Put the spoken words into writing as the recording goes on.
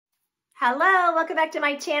Hello, welcome back to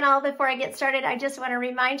my channel. Before I get started, I just want to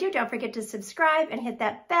remind you, don't forget to subscribe and hit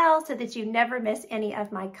that bell so that you never miss any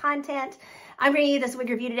of my content. I'm bringing you this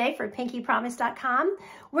wig review today for pinkypromise.com.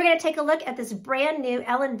 We're going to take a look at this brand new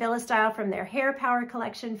Ellen Wille style from their Hair Power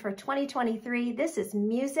collection for 2023. This is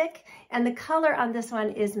Music, and the color on this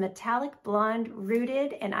one is metallic blonde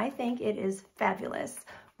rooted, and I think it is fabulous.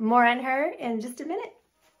 More on her in just a minute.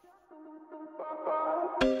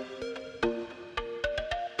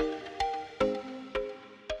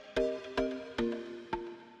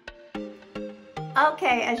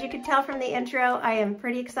 Okay, as you can tell from the intro, I am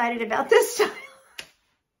pretty excited about this style.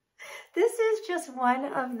 This is just one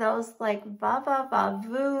of those like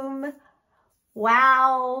va-va-va-voom,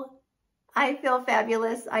 wow, I feel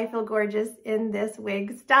fabulous, I feel gorgeous in this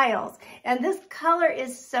wig styles. And this color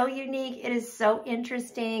is so unique, it is so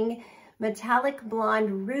interesting. Metallic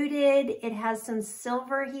blonde rooted, it has some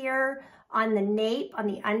silver here on the nape, on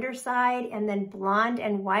the underside, and then blonde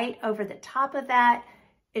and white over the top of that.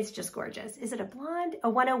 It's just gorgeous. Is it a blonde? A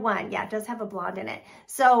 101. Yeah, it does have a blonde in it.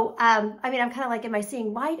 So, I mean, I'm kind of like, am I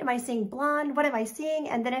seeing white? Am I seeing blonde? What am I seeing?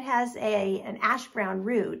 And then it has an ash brown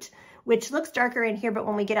root, which looks darker in here, but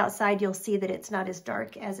when we get outside, you'll see that it's not as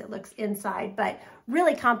dark as it looks inside, but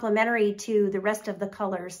really complementary to the rest of the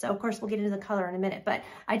colors. So of course we'll get into the color in a minute, but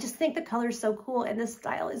I just think the color is so cool and this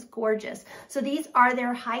style is gorgeous. So these are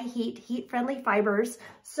their high heat friendly fibers.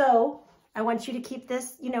 So I want you to keep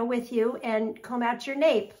this, with you and comb out your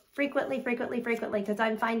nape frequently, because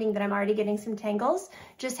I'm finding that I'm already getting some tangles.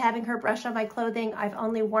 Just having her brush on my clothing. I've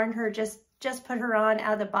only worn her, just put her on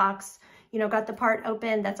out of the box, got the part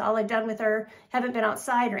open. That's all I've done with her. Haven't been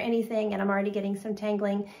outside or anything, and I'm already getting some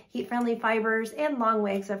tangling. Heat-friendly fibers and long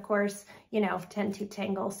wigs, of course, tend to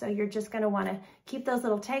tangle. So you're just going to want to keep those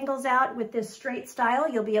little tangles out. With this straight style,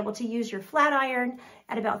 you'll be able to use your flat iron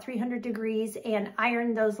at about 300 degrees and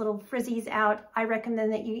iron those little frizzies out. I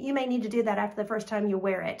recommend that you may need to do that after the first time you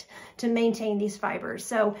wear it to maintain these fibers.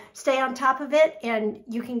 So stay on top of it, and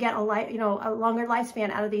you can get a longer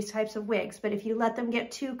lifespan out of these types of wigs. But if you let them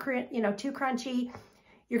get too crunchy,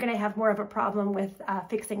 you're going to have more of a problem with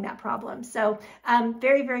fixing that problem. So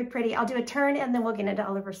very, very pretty. I'll do a turn and then we'll get into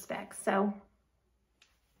all of her specs. So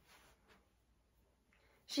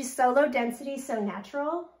she's so low density, so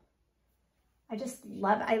natural. I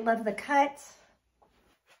love the cut.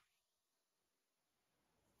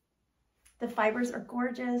 The fibers are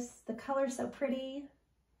gorgeous. The color's so pretty.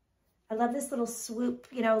 I love this little swoop,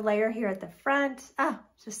 layer here at the front. Oh,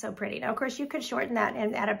 it's just so pretty. Now, of course, you could shorten that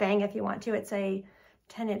and add a bang if you want to. It's a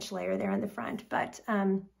 10-inch layer there in the front, but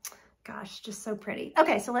gosh, just so pretty.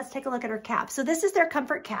 Okay, so let's take a look at her cap. So this is their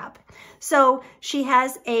comfort cap. So she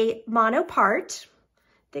has a mono part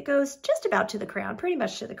that goes just about to the crown, pretty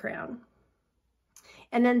much to the crown.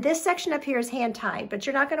 And then this section up here is hand tied, but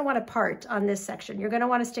you're not going to want to part on this section. You're going to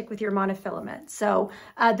want to stick with your monofilament. So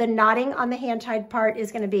the knotting on the hand tied part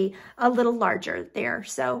is going to be a little larger there.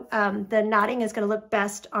 So the knotting is going to look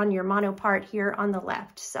best on your mono part here on the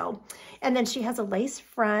left. So, and then she has a lace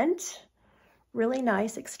front, really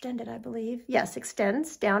nice, extended, I believe. Yes,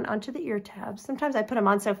 extends down onto the ear tabs. Sometimes I put them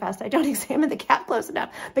on so fast I don't examine the cap close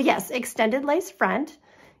enough. But yes, extended lace front,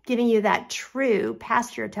 giving you that true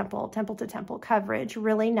past your temple to temple coverage.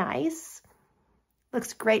 Really nice.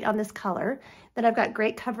 Looks great on this color. Then I've got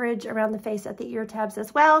great coverage around the face at the ear tabs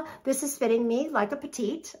as well. This is fitting me like a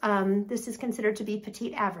petite. This is considered to be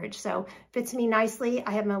petite average, so fits me nicely.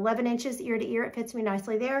 I have 11 inches ear to ear. It fits me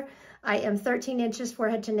nicely there. I am 13 inches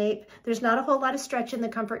forehead to nape. There's not a whole lot of stretch in the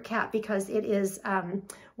comfort cap because it is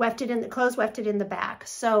closed wefted in the back.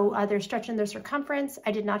 So they're stretching their circumference.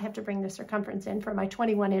 I did not have to bring the circumference in for my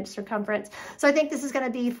 21-inch circumference. So I think this is going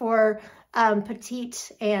to be for petite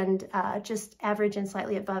and just average and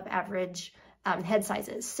slightly above average head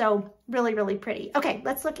sizes. So really, really pretty. Okay,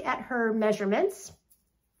 let's look at her measurements.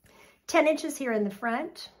 10 inches here in the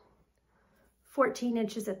front, 14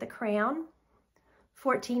 inches at the crown,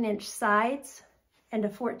 14-inch sides, and a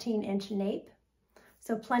 14-inch nape.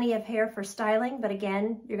 So plenty of hair for styling, but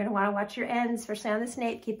again, you're going to want to watch your ends, especially on this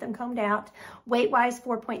nape, keep them combed out. Weight-wise,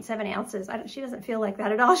 4.7 ounces. She doesn't feel like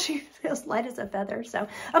that at all. She feels light as a feather. So,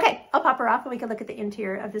 okay, I'll pop her off and we can look at the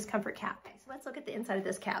interior of this comfort cap. Okay, so let's look at the inside of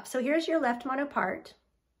this cap. So here's your left mono part,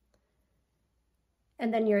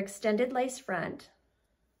 and then your extended lace front.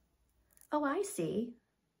 Oh, I see.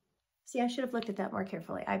 See, I should have looked at that more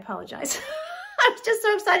carefully. I apologize. I was just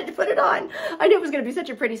so excited to put it on. I knew it was going to be such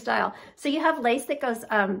a pretty style. So you have lace that goes,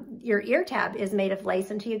 your ear tab is made of lace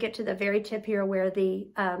until you get to the very tip here where the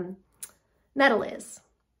metal is.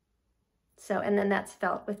 So, and then that's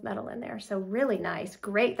felt with metal in there. So really nice,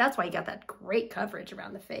 great. That's why you got that great coverage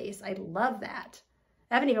around the face. I love that.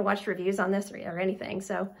 I haven't even watched reviews on this or anything,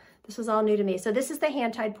 so this was all new to me. So this is the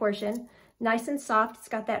hand-tied portion. Nice and soft. It's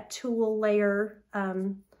got that tulle layer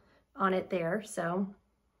on it there, so.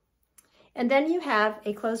 And then you have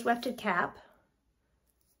a closed wefted cap.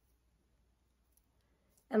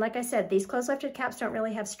 And like I said, these closed wefted caps don't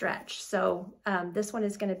really have stretch. So this one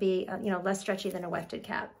is gonna be, less stretchy than a wefted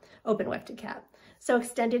cap, open wefted cap. So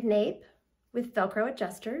extended nape with Velcro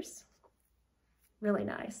adjusters. Really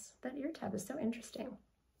nice. That ear tab is so interesting.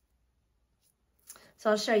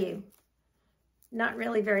 So I'll show you. Not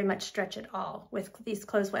really very much stretch at all with these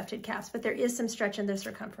closed wefted caps, but there is some stretch in the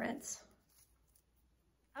circumference.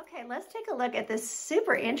 Okay, let's take a look at this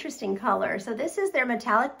super interesting color. So this is their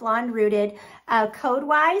metallic blonde rooted.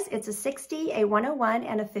 Code-wise, it's a 60, a 101,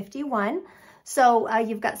 and a 51. So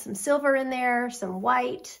you've got some silver in there, some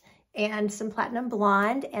white, and some platinum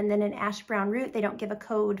blonde, and then an ash brown root. They don't give a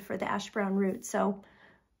code for the ash brown root, so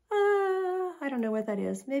I don't know what that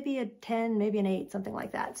is. Maybe a 10, maybe an 8, something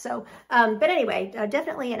like that. So, but anyway,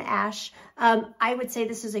 definitely an ash. I would say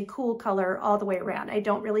this is a cool color all the way around. I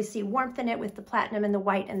don't really see warmth in it with the platinum and the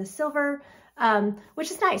white and the silver, which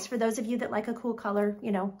is nice for those of you that like a cool color,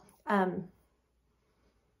 I'm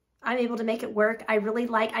able to make it work. I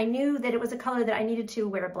knew that it was a color that I needed to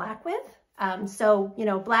wear black with. So,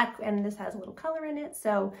 black, and this has a little color in it.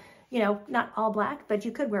 So, not all black, but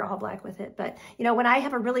you could wear all black with it. But, when I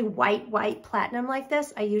have a really white platinum like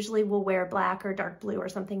this, I usually will wear black or dark blue or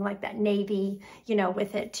something like that, navy,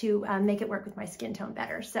 with it to make it work with my skin tone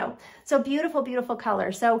better. So beautiful, beautiful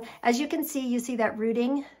color. So as you can see, you see that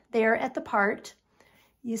rooting there at the part.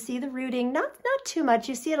 You see the rooting, not too much.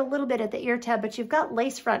 You see it a little bit at the ear tab, but you've got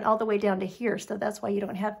lace front all the way down to here. So that's why you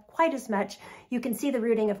don't have quite as much. You can see the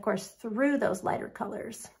rooting, of course, through those lighter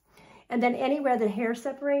colors. And then anywhere the hair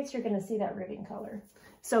separates, you're gonna see that rooting color.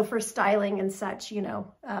 So for styling and such,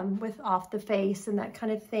 with off the face and that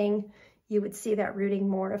kind of thing, you would see that rooting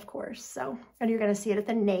more, of course. So, and you're gonna see it at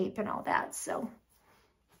the nape and all that, so.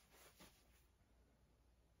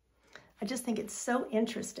 I just think it's so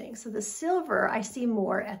interesting. So the silver, I see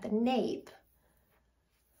more at the nape.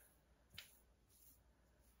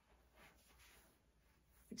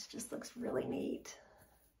 Which just looks really neat.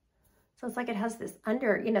 So it's like it has this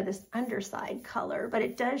this underside color, but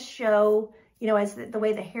it does show, as the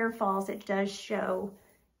way the hair falls, it does show,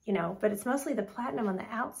 but it's mostly the platinum on the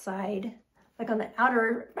outside, like on the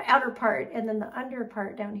outer part, and then the under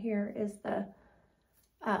part down here is the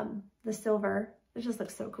silver. It just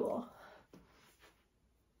looks so cool.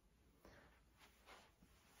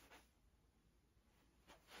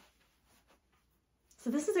 So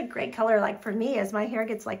this is a great color, like for me, as my hair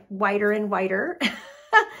gets like whiter and whiter,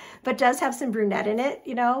 but does have some brunette in it,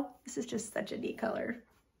 This is just such a neat color.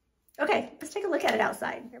 Okay, let's take a look at it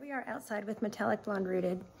outside. Here we are outside with metallic blonde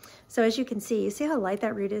rooted. So as you can see how light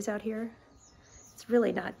that root is out here? It's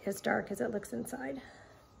really not as dark as it looks inside.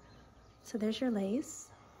 So there's your lace.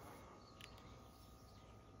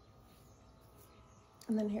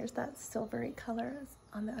 And then here's that silvery color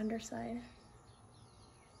on the underside.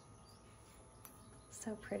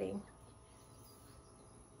 So pretty.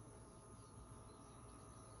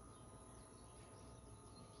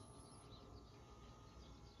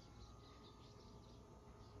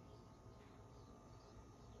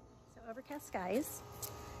 So overcast skies.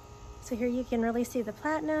 So here you can really see the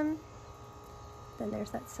platinum. Then there's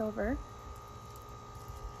that silver.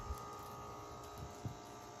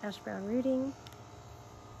 Ash brown rooting.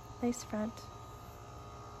 Lace front.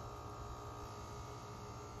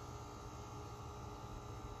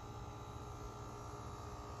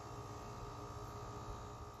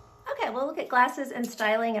 We'll look at glasses and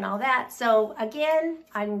styling and all that. So again,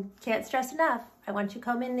 I can't stress enough. I want you to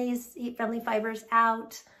comb in these heat-friendly fibers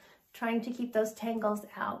out, trying to keep those tangles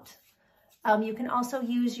out. You can also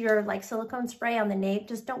use your silicone spray on the nape.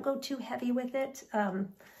 Just don't go too heavy with it.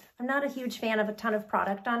 I'm not a huge fan of a ton of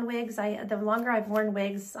product on wigs. The longer I've worn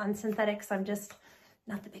wigs on synthetics, I'm just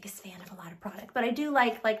not the biggest fan of a lot of product. But I do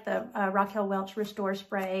like the Raquel Welch Restore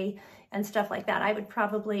Spray and stuff like that. I would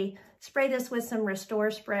probably spray this with some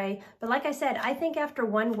Restore Spray. But like I said, I think after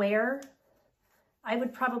one wear, I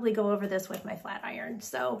would probably go over this with my flat iron.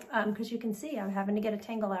 So, because you can see I'm having to get a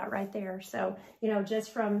tangle out right there. So,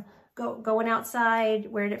 just from going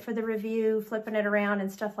outside, wearing it for the review, flipping it around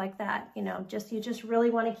and stuff like that, you just really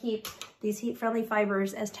want to keep these heat-friendly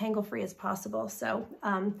fibers as tangle-free as possible. So,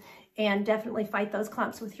 and definitely fight those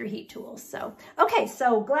clumps with your heat tools. So, okay,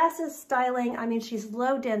 so glasses, styling, I mean, she's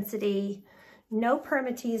low density, no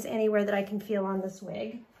permatease anywhere that I can feel on this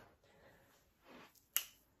wig.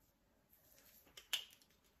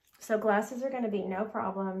 So glasses are going to be no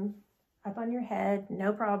problem. Up on your head,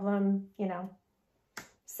 no problem,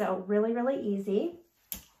 So really, really easy.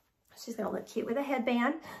 She's gonna look cute with a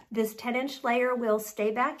headband. This 10-inch layer will stay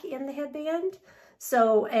back in the headband.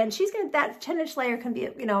 So, and she's gonna, that 10-inch layer can be,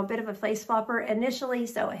 you know, a bit of a face flopper initially.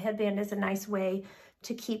 So a headband is a nice way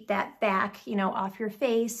to keep that back, you know, off your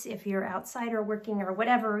face if you're outside or working or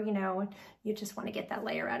whatever, you know, you just want to get that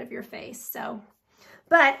layer out of your face. So,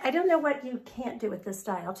 but I don't know what you can't do with this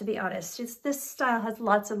style, to be honest. This style has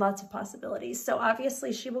lots and lots of possibilities. So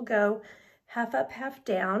obviously she will go half up, half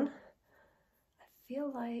down. I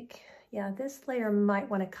feel like, yeah, this layer might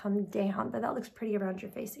want to come down, but that looks pretty around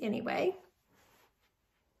your face anyway.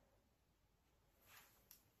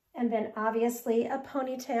 And then obviously a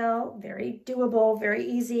ponytail, very doable, very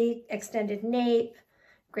easy, extended nape,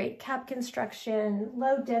 great cap construction,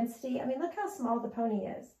 low density. I mean, look how small the pony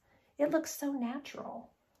is. It looks so natural.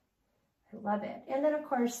 I love it. And then of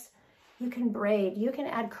course, you can braid, you can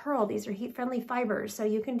add curl. These are heat-friendly fibers. So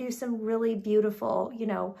you can do some really beautiful, you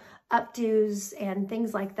know, updos and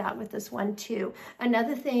things like that with this one too.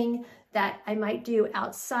 Another thing that I might do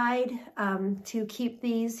outside to keep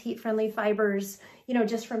these heat-friendly fibers, you know,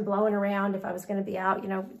 just from blowing around if I was gonna be out, you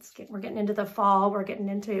know, we're getting into the fall, we're getting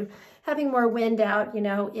into having more wind out, you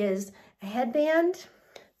know, is a headband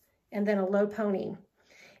and then a low pony.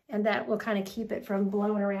 And that will kind of keep it from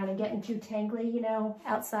blowing around and getting too tangly, you know,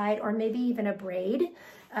 outside, or maybe even a braid.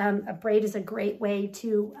 A braid is a great way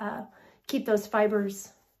to keep those fibers,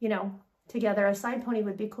 you know, together. A side pony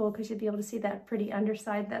would be cool because you'd be able to see that pretty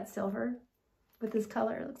underside, that silver with this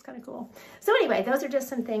color. It looks kind of cool. So anyway, those are just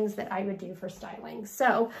some things that I would do for styling.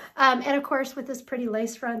 So, and of course with this pretty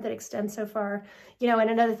lace front that extends so far, you know, and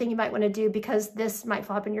another thing you might want to do, because this might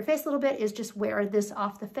flop in your face a little bit, is just wear this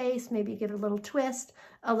off the face. Maybe give it a little twist,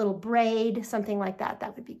 a little braid, something like that.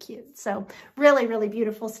 That would be cute. So really, really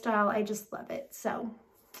beautiful style. I just love it. So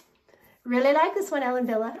really like this one, Ellen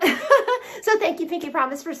Villa. So thank you, Pinky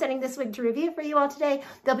Promise, for sending this wig to review for you all today.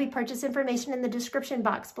 There'll be purchase information in the description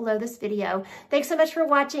box below this video. Thanks so much for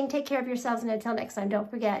watching. Take care of yourselves, and until next time, don't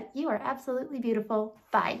forget, you are absolutely beautiful.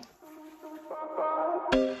 Bye.